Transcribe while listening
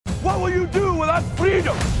will you do without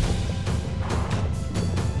freedom?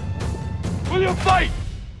 Will you fight?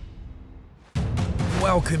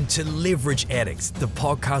 Welcome to Leverage Addicts, the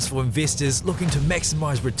podcast for investors looking to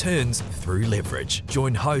maximize returns through leverage.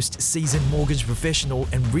 Join host, seasoned mortgage professional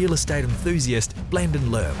and real estate enthusiast Blandon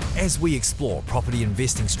Lerm as we explore property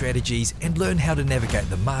investing strategies and learn how to navigate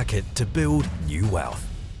the market to build new wealth.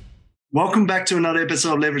 Welcome back to another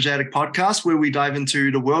episode of Leverage Addict Podcast, where we dive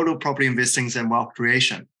into the world of property investing and wealth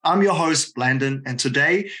creation. I'm your host, Blandon, and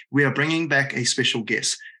today we are bringing back a special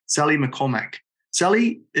guest, Sally McCormack.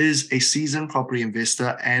 Sally is a seasoned property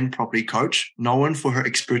investor and property coach, known for her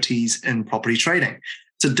expertise in property trading.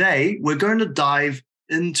 Today, we're going to dive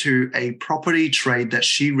into a property trade that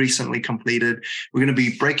she recently completed. We're going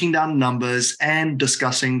to be breaking down numbers and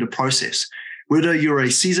discussing the process. Whether you're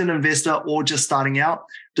a seasoned investor or just starting out,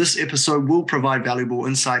 this episode will provide valuable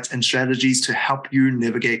insights and strategies to help you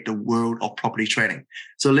navigate the world of property trading.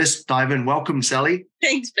 So let's dive in. Welcome, Sally.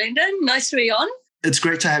 Thanks, Brendan. Nice to be on. It's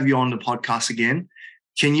great to have you on the podcast again.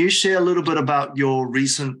 Can you share a little bit about your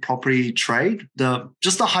recent property trade,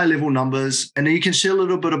 just the high-level numbers, and then you can share a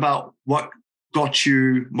little bit about what got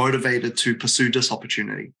you motivated to pursue this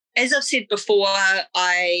opportunity? As I've said before,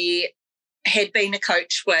 I had been a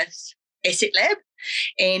coach with Asset Lab,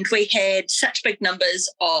 and we had such big numbers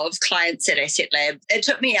of clients at Asset Lab. It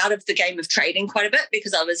took me out of the game of trading quite a bit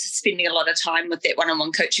because I was spending a lot of time with that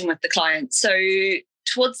one-on-one coaching with the clients. So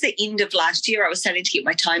towards the end of last year, I was starting to get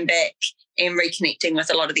my time back and reconnecting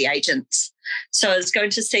with a lot of the agents. So I was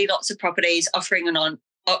going to see lots of properties, offering on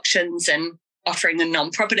auctions and offering in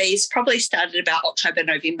non-properties. Probably started about October,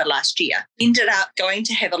 November last year. Ended up going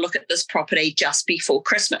to have a look at this property just before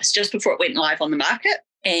Christmas, just before it went live on the market.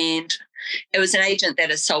 And it was an agent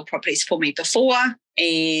that has sold properties for me before,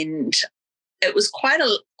 and it was quite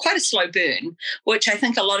a slow burn, which I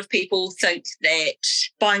think a lot of people think that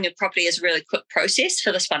buying a property is a really quick process.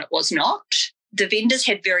 For this one, it was not. The vendors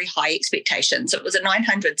had very high expectations. It was a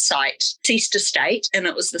 900 site, ceased estate, and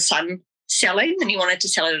it was the son selling, and he wanted to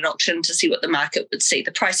sell it at auction to see what the market would see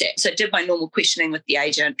the price at. So I did my normal questioning with the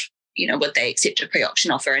agent, would they accept a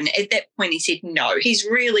pre-auction offer? And at that point, he said no. He's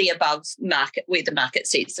really above market, where the market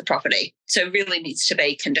sees the property. So it really needs to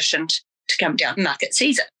be conditioned to come down. Market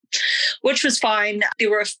sees it, which was fine. There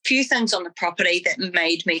were a few things on the property that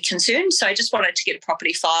made me concerned. So I just wanted to get a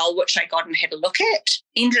property file, which I got and had a look at.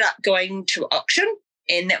 Ended up going to auction,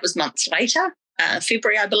 and that was months later.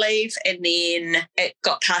 February, I believe, and then it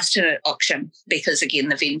got passed in at auction because, again,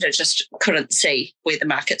 the vendor just couldn't see where the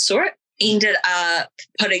market saw it. Ended up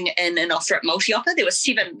putting in an offer at multi-offer. There were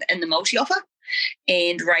 7 in the multi-offer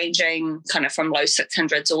and ranging kind of from low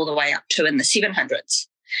 600s all the way up to in the 700s.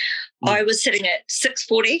 I was sitting at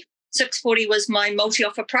 640. 640 was my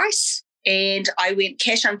multi-offer price, and I went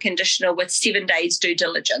cash unconditional with 7 days due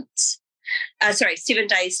diligence. 7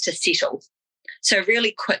 days to settle. So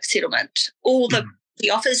really quick settlement. All the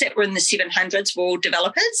offers that were in the 700s were all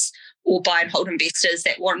developers or buy and hold investors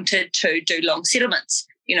that wanted to do long settlements,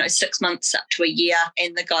 6 months up to a year.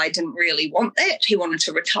 And the guy didn't really want that. He wanted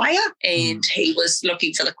to retire, and he was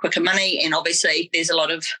looking for the quicker money. And obviously there's a lot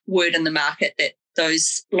of word in the market that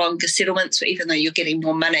those longer settlements, even though you're getting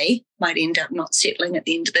more money, might end up not settling at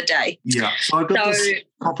the end of the day. Yeah. So I've got this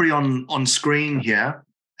property on screen here.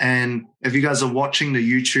 And if you guys are watching the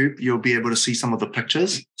YouTube, you'll be able to see some of the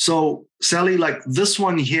pictures. So Sally, like this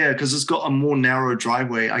one here, because it's got a more narrow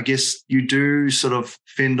driveway, I guess you do sort of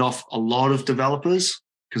fend off a lot of developers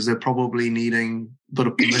because they're probably needing a bit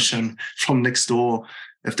of permission from next door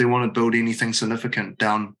if they want to build anything significant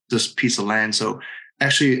down this piece of land. So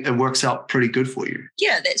actually, it works out pretty good for you.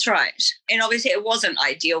 Yeah, that's right. And obviously it wasn't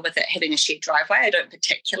ideal with it having a shared driveway. I don't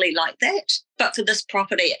particularly like that. But for this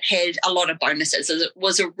property, it had a lot of bonuses. It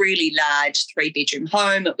was a really large 3-bedroom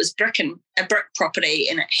home. It was a brick property,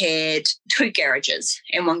 and it had 2 garages.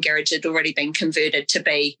 And one garage had already been converted to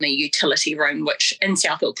be a utility room, which in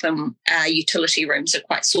South Auckland, utility rooms are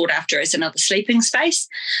quite sought after as another sleeping space.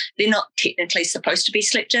 They're not technically supposed to be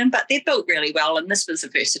slept in, but they're built really well. And this was a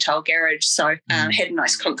versatile garage. So had a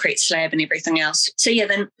nice concrete slab and everything else. So yeah,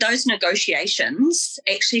 then those negotiations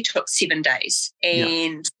actually took 7 days.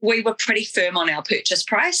 And we were pretty firm on our purchase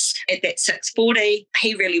price at that 640.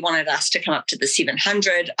 He really wanted us to come up to the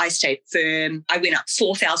 700. I stayed firm. I went up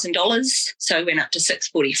 $4,000. So I went up to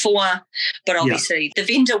 644. But obviously the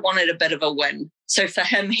vendor wanted a bit of a win. So for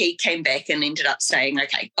him, he came back and ended up saying,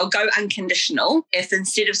 okay, I'll go unconditional if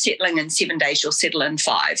instead of settling in 7 days, you'll settle in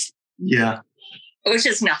 5. Yeah. which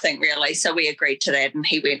is nothing really. So we agreed to that and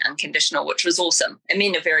he went unconditional, which was awesome. It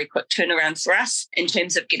meant a very quick turnaround for us in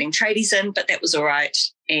terms of getting tradies in, but that was all right.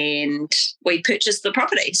 And we purchased the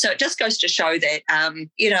property. So it just goes to show that,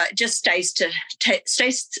 it just pays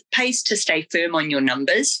to stay firm on your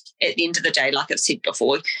numbers. At the end of the day, like I've said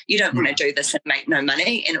before, you don't want to do this and make no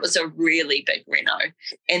money. And it was a really big reno.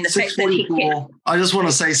 And the fact that he kept, I just want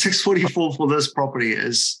to say 644 for this property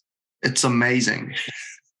it's amazing.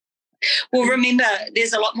 well, remember,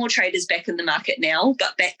 there's a lot more traders back in the market now,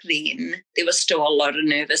 but back then there was still a lot of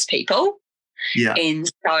nervous people. Yeah. And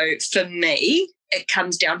so for me, it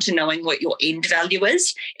comes down to knowing what your end value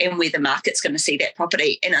is and where the market's going to see that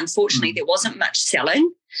property. And unfortunately, there wasn't much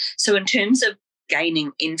selling. So in terms of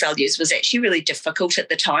gaining end values was actually really difficult at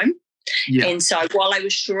the time. Yeah. And so while I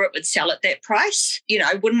was sure it would sell at that price,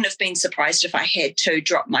 I wouldn't have been surprised if I had to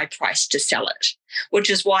drop my price to sell it, which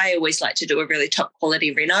is why I always like to do a really top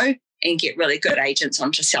quality reno and get really good agents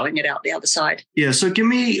onto selling it out the other side. Yeah, so give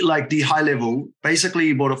me like the high level. Basically,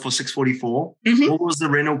 you bought it for 644. Mm-hmm. What was the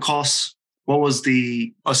rental cost? What was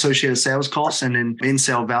the associated sales cost and then in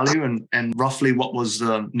sale value and roughly what was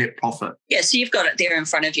the net profit? Yeah, so you've got it there in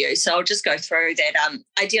front of you. So I'll just go through that.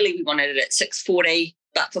 Ideally, we wanted it at 640,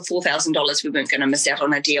 but for $4,000, we weren't going to miss out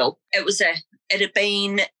on a deal. It had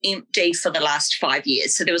been empty for the last 5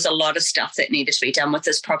 years. So there was a lot of stuff that needed to be done with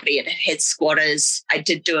this property. It had squatters. I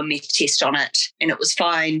did do a meth test on it and it was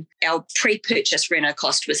fine. Our pre-purchase reno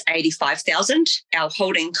cost was $85,000. Our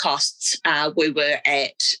holding costs, we were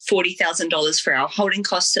at $40,000 for our holding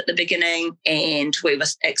costs at the beginning. And we were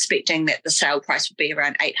expecting that the sale price would be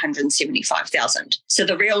around $875,000. So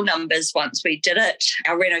the real numbers, once we did it,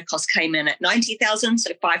 our reno cost came in at $90,000,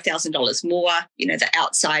 so $5,000 more. The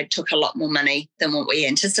outside took a lot more money than what we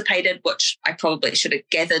anticipated, which I probably should have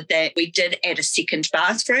gathered that. We did add a second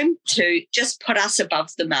bathroom to just put us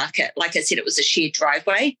above the market. Like I said, it was a shared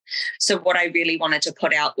driveway. So what I really wanted to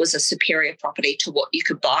put out was a superior property to what you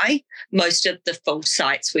could buy. Most of the full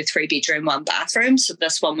sites were 3-bedroom, 1 bathroom. So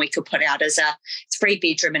this one we could put out as a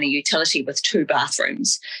 3-bedroom and a utility with 2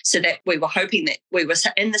 bathrooms. So that we were hoping that we were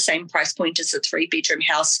in the same price point as a 3-bedroom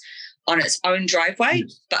house on its own driveway,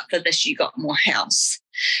 but for this you got more house.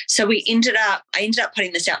 So I ended up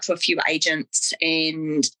putting this out to a few agents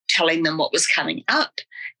and telling them what was coming up.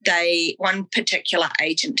 One particular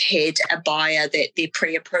agent had a buyer that their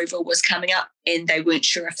pre-approval was coming up and they weren't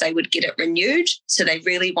sure if they would get it renewed. So they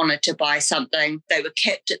really wanted to buy something. They were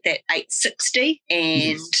capped at that $860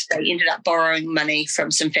 and they ended up borrowing money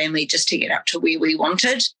from some family just to get up to where we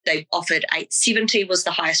wanted. They offered $870 was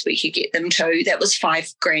the highest we could get them to. That was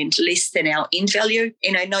 $5,000 less than our end value.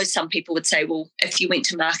 And I know some people would say, well, if you went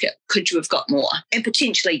to market, could you have got more? And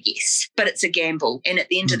potentially yes, but it's a gamble. And at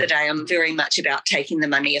the end of the day, I'm very much about taking the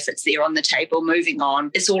money if it's there on the table, moving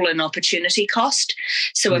on. It's all an opportunity cost.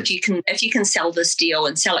 So if you can sell this deal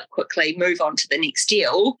and sell it quickly, move on to the next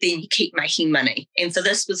deal, then you keep making money. And for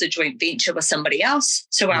this was a joint venture with somebody else.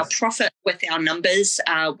 So our profit with our numbers,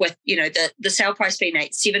 with the sale price being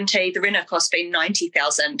 $870, the reno cost being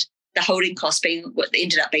 $90,000. The holding cost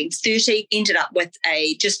ended up being $30,000, ended up with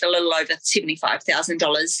just a little over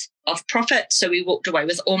 $75,000 of profit. So we walked away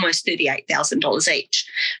with almost $38,000 each,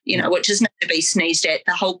 which is not to be sneezed at.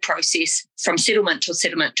 The whole process from settlement to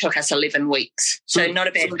settlement took us 11 weeks. So not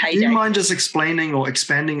a bad payday. Do you mind just explaining or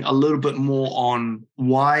expanding a little bit more on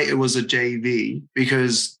why it was a JV?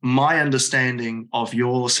 Because my understanding of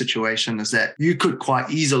your situation is that you could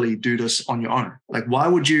quite easily do this on your own. Like, why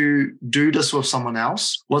would you do this with someone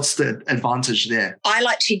else? What's the advantage there? I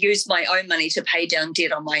like to use my own money to pay down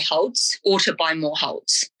debt on my holds or to buy more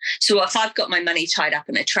holds. So if I've got my money tied up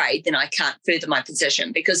in a trade, then I can't further my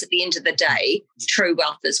position because at the end of the day, true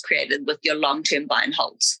wealth is created with your long-term buy and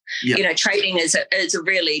holds. Yep. Trading is a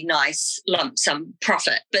really nice lump sum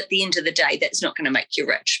profit, but at the end of the day, that's not going to make you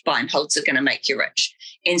rich. Buy and holds are going to make you rich.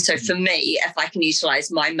 And so for me, if I can utilize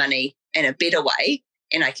my money in a better way,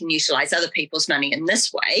 and I can utilize other people's money in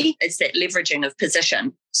this way, it's that leveraging of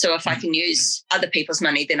position. So if I can use other people's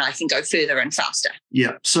money, then I can go further and faster.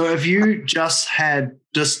 Yeah. So if you just had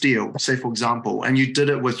this deal, say, for example, and you did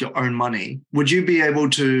it with your own money, would you be able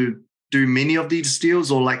to do many of these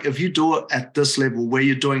deals? Or like if you do it at this level where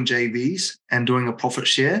you're doing JVs and doing a profit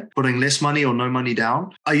share, putting less money or no money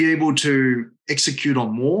down, are you able to execute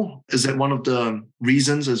on more? Is that one of the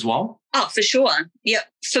reasons as well? Oh, for sure. Yeah.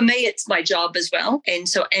 For me, it's my job as well. And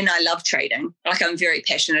I love trading. Like I'm very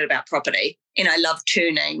passionate about property and I love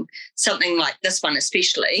turning something like this one,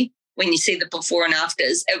 especially when you see the before and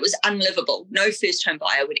afters, it was unlivable. No first-home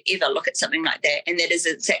buyer would ever look at something like that. And that is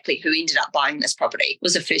exactly who ended up buying this property,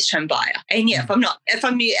 was a first-home buyer. And yeah, if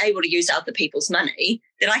I'm able to use other people's money,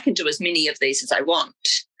 then I can do as many of these as I want.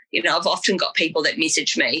 You know, I've often got people that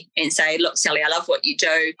message me and say, look, Sally, I love what you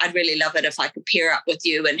do. I'd really love it if I could pair up with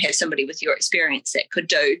you and have somebody with your experience that could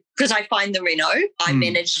do. Because I find the reno, I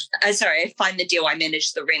find the deal, I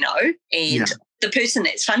manage the reno. And the person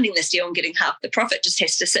that's funding this deal and getting half the profit just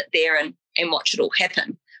has to sit there and watch it all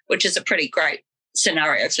happen, which is a pretty great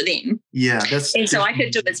scenario for them. Yeah. And so I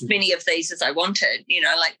could do as many of these as I wanted. You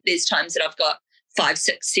know, like there's times that I've got 5,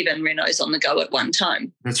 6, 7 renos on the go at one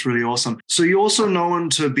time. That's really awesome. So you're also known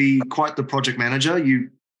to be quite the project manager. You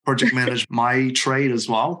project manage my trade as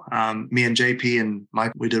well. Me and JP and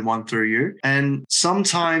Mike, we did one through you. And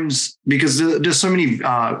sometimes, because there's so many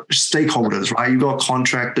stakeholders, right? You've got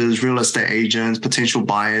contractors, real estate agents, potential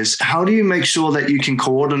buyers. How do you make sure that you can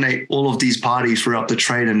coordinate all of these parties throughout the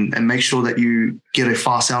trade and make sure that you get a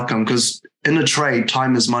fast outcome? Because in a trade,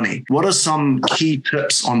 time is money. What are some key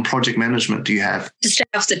tips on project management do you have? To stay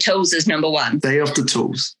off the tools is number one. Stay off the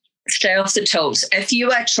tools. Stay off the tools. If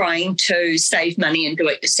you are trying to save money and do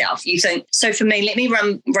it yourself, you think, so for me, let me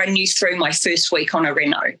run you through my first week on a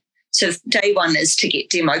reno. So day one is to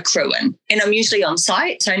get demo crew in. And I'm usually on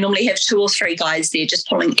site. So I normally have 2 or 3 guys there just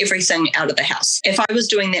pulling everything out of the house. If I was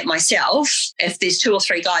doing that myself, if there's 2 or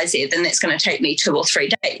 3 guys there, then that's going to take me 2 or 3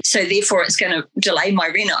 days. So therefore, it's going to delay my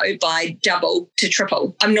reno by double to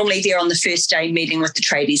triple. I'm normally there on the first day meeting with the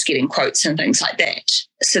tradies, getting quotes and things like that.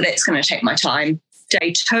 So that's going to take my time.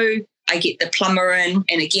 Day 2, I get the plumber in,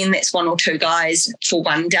 and again, that's 1 or 2 guys for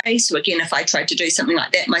one day. So again, if I tried to do something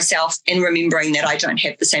like that myself, and remembering that I don't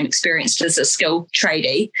have the same experience as a skilled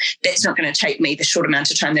tradie, that's not going to take me the short amount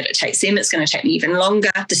of time that it takes them. It's going to take me even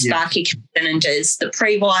longer. The sparky comes in and does the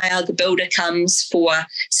pre-wire. The builder comes for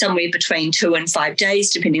somewhere between 2 and 5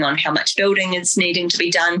 days, depending on how much building is needing to be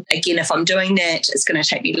done. Again, if I'm doing that, it's going to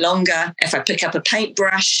take me longer. If I pick up a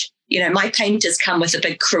paintbrush, you know, my painters come with a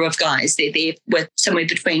big crew of guys. They're there with somewhere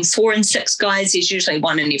between 4 and 6 guys. There's usually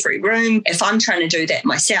 1 in every room. If I'm trying to do that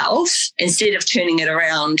myself, instead of turning it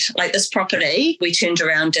around, like this property, we turned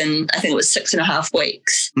around in, I think it was 6.5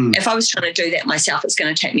 weeks. If I was trying to do that myself, it's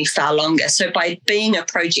going to take me far longer. So by being a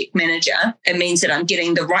project manager, it means that I'm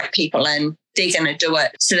getting the right people in. They're going to do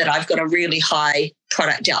it so that I've got a really high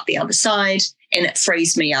product out the other side. And it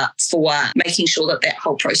frees me up for making sure that that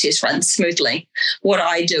whole process runs smoothly. What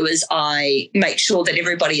I do is I make sure that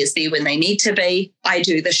everybody is there when they need to be. I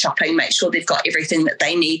do the shopping, make sure they've got everything that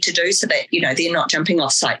they need to do so that, you know, they're not jumping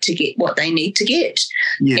off site to get what they need to get.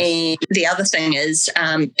 Yes. And the other thing is,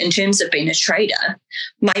 in terms of being a trader,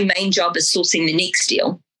 my main job is sourcing the next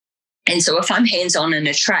deal. And so if I'm hands-on in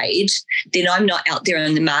a trade, then I'm not out there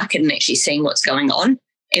in the market and actually seeing what's going on.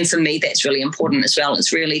 And for me, that's really important as well.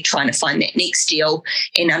 It's really trying to find that next deal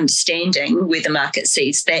and understanding where the market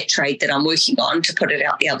sees that trade that I'm working on to put it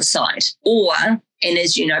out the other side. Or, and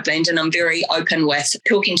as you know, Brandon, I'm very open with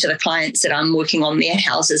talking to the clients that I'm working on their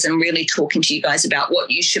houses and really talking to you guys about what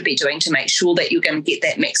you should be doing to make sure that you're going to get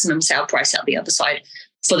that maximum sale price out the other side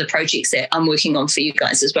for the projects that I'm working on for you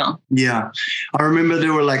guys as well. Yeah. I remember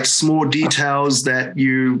there were like small details that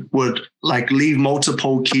you would like leave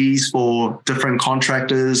multiple keys for different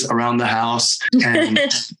contractors around the house. And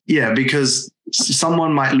yeah, because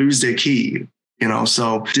someone might lose their key, you know,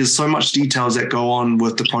 so there's so much details that go on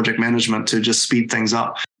with the project management to just speed things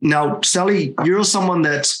up. Now, Sally, you're someone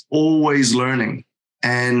that's always learning.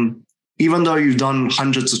 And even though you've done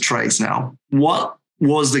hundreds of trades now, what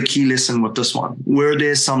was the key lesson with this one? Were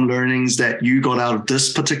there some learnings that you got out of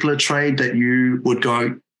this particular trade that you would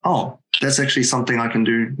go, oh, that's actually something I can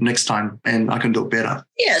do next time and I can do it better?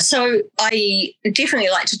 Yeah, so I definitely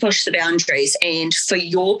like to push the boundaries. And for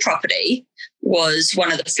your property was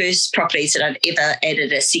one of the first properties that I'd ever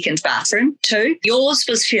added a second bathroom to. Yours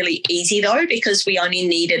was fairly easy though, because we only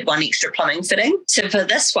needed 1 extra plumbing fitting. So for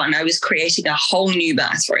this one, I was creating a whole new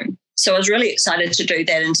bathroom. So I was really excited to do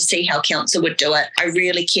that and to see how council would do it. I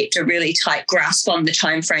really kept a really tight grasp on the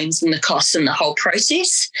timeframes and the costs and the whole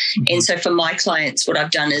process. Mm-hmm. And so for my clients, what I've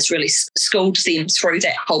done is really schooled them through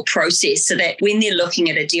that whole process so that when they're looking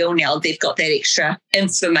at a deal now, they've got that extra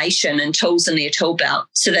information and tools in their tool belt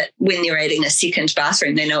so that when they're adding a second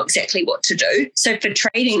bathroom, they know exactly what to do. So for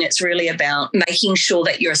trading, it's really about making sure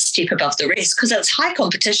that you're a step above the rest because it's high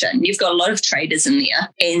competition. You've got a lot of traders in there.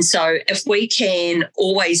 And so if we can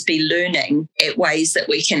always be learning at ways that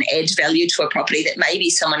we can add value to a property that maybe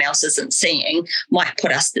someone else isn't seeing might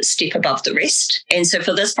put us that step above the rest. And so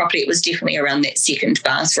for this property, it was definitely around that second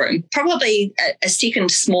bathroom, probably a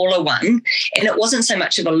second smaller one. And it wasn't so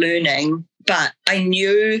much of a learning, but I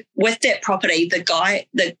knew with that property,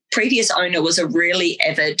 the previous owner was a really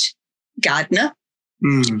avid gardener.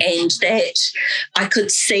 And that I could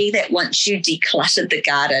see that once you decluttered the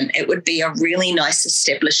garden, it would be a really nice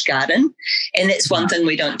established garden. And that's one thing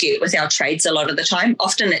we don't get with our trades a lot of the time.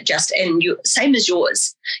 Often same as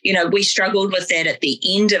yours, we struggled with that at the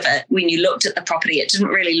end of it. When you looked at the property, it didn't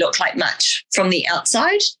really look like much from the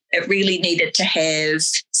outside. It really needed to have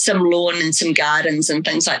some lawn and some gardens and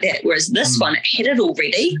things like that. Whereas this one, it had it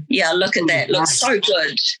already. Yeah, look at that. It looks so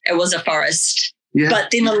good. It was a forest. Yeah.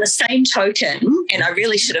 But then on the same token, and I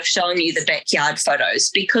really should have shown you the backyard photos,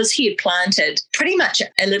 because he had planted pretty much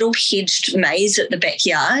a little hedged maze at the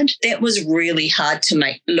backyard, that was really hard to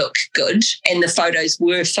make look good. And the photos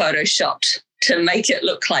were photoshopped to make it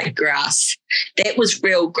look like grass. That was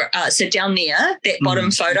real. So down there, that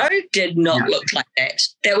bottom photo did not look like that.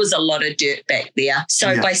 There was a lot of dirt back there.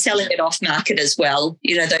 So by selling it off market as well,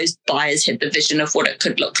 those buyers had the vision of what it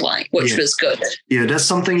could look like, which was good. Yeah, that's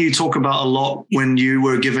something you talk about a lot when you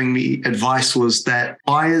were giving me advice, was that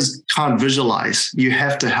buyers can't visualize. You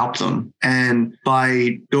have to help them. And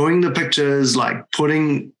by doing the pictures, like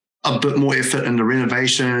putting a bit more effort in the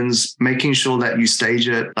renovations, making sure that you stage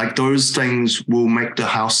it, like those things will make the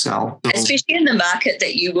house sell. So, especially in the market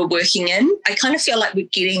that you were working in, I kind of feel like we're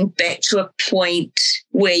getting back to a point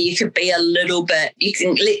where you could be you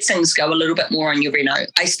can let things go a little bit more on your reno.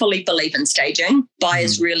 I fully believe in staging.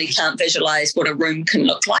 Buyers really can't visualize what a room can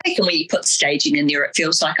look like. And when you put staging in there, it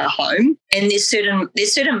feels like a home. And there's certain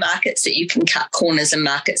markets that you can cut corners and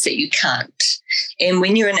markets that you can't. And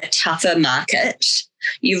when you're in a tougher market,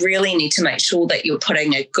 you really need to make sure that you're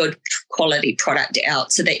putting a good quality product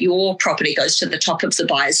out so that your property goes to the top of the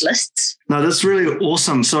buyers' lists. No, that's really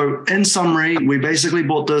awesome. So in summary, we basically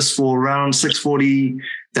bought this for around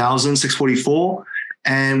 $640,000,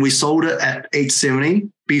 and we sold it at $870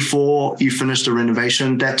 before you finished the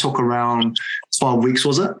renovation. That took around 12 weeks,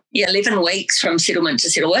 was it? Yeah, 11 weeks from settlement to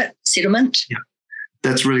settlement. Yeah,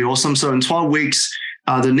 that's really awesome. So in 12 weeks,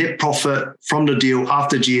 the net profit from the deal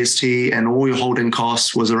after GST and all your holding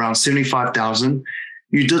costs was around $75,000.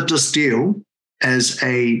 You did this deal as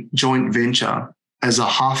a joint venture, as a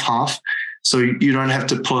half-half. So you don't have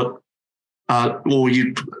to put, or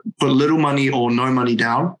you put little money or no money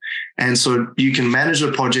down. And so you can manage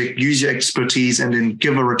the project, use your expertise, and then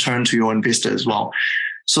give a return to your investor as well.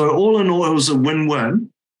 So all in all, it was a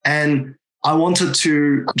win-win. And I wanted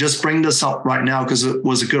to just bring this up right now because it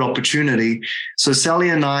was a good opportunity. So Sally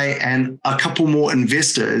and I and a couple more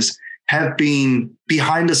investors have been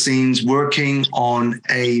behind the scenes working on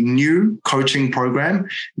a new coaching program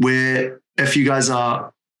where if you guys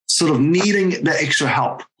are sort of needing the extra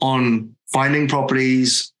help on finding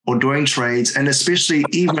properties or doing trades, and especially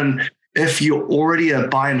even if you're already a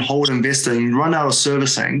buy and hold investor and you run out of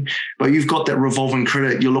servicing, but you've got that revolving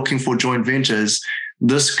credit, you're looking for joint ventures,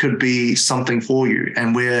 this could be something for you.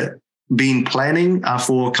 And we're been planning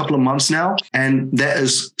for a couple of months now, and that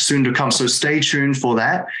is soon to come. So stay tuned for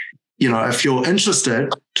that. If you're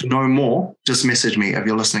interested to know more, just message me if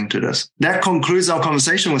you're listening to this. That concludes our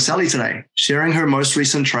conversation with Sally today, sharing her most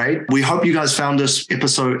recent trade. We hope you guys found this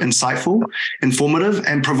episode insightful, informative,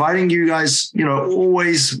 and providing you guys,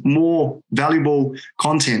 always more valuable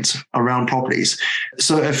content around properties.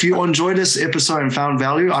 So if you enjoyed this episode and found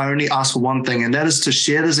value, I only ask for one thing, and that is to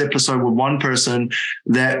share this episode with one person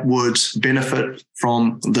that would benefit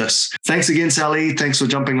from this. Thanks again, Sally. Thanks for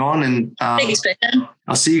jumping on. And thanks, Ben.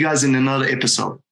 I'll see you guys in another episode.